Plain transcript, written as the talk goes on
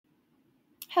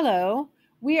Hello,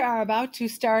 we are about to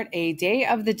start a Day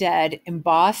of the Dead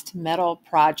embossed metal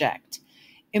project.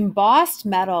 Embossed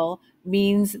metal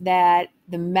means that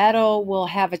the metal will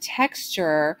have a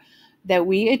texture that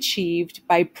we achieved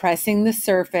by pressing the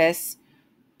surface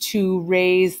to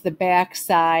raise the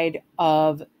backside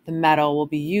of the metal we'll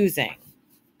be using.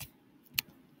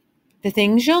 The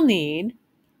things you'll need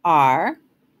are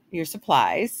your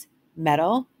supplies: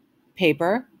 metal,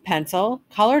 paper, pencil,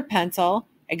 colored pencil,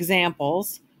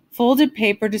 examples, folded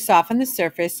paper to soften the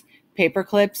surface, paper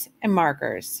clips, and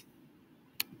markers.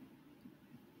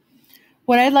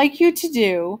 What I'd like you to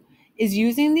do is,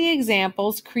 using the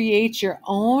examples, create your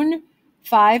own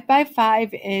 5 by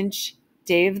 5 inch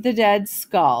Day of the Dead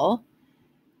skull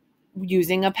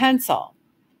using a pencil.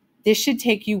 This should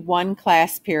take you one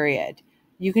class period.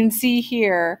 You can see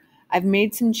here I've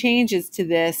made some changes to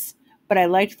this, but I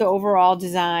liked the overall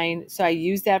design, so I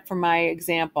used that for my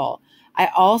example. I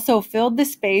also filled the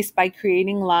space by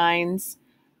creating lines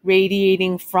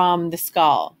radiating from the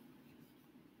skull.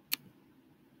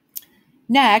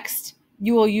 Next,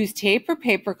 you will use tape or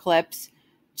paper clips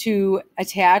to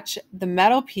attach the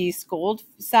metal piece, gold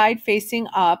side facing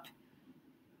up,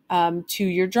 to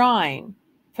your drawing.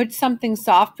 Put something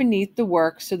soft beneath the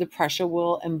work so the pressure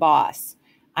will emboss.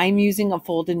 I'm using a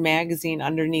folded magazine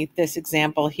underneath this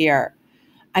example here.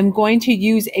 I'm going to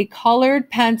use a colored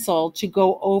pencil to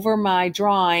go over my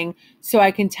drawing so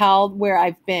I can tell where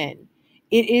I've been.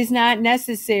 It is not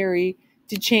necessary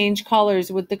to change colors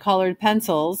with the colored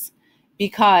pencils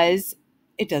because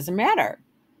it doesn't matter.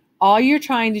 All you're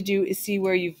trying to do is see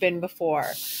where you've been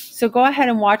before. So go ahead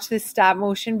and watch this stop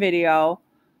motion video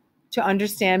to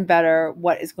understand better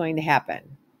what is going to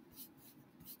happen.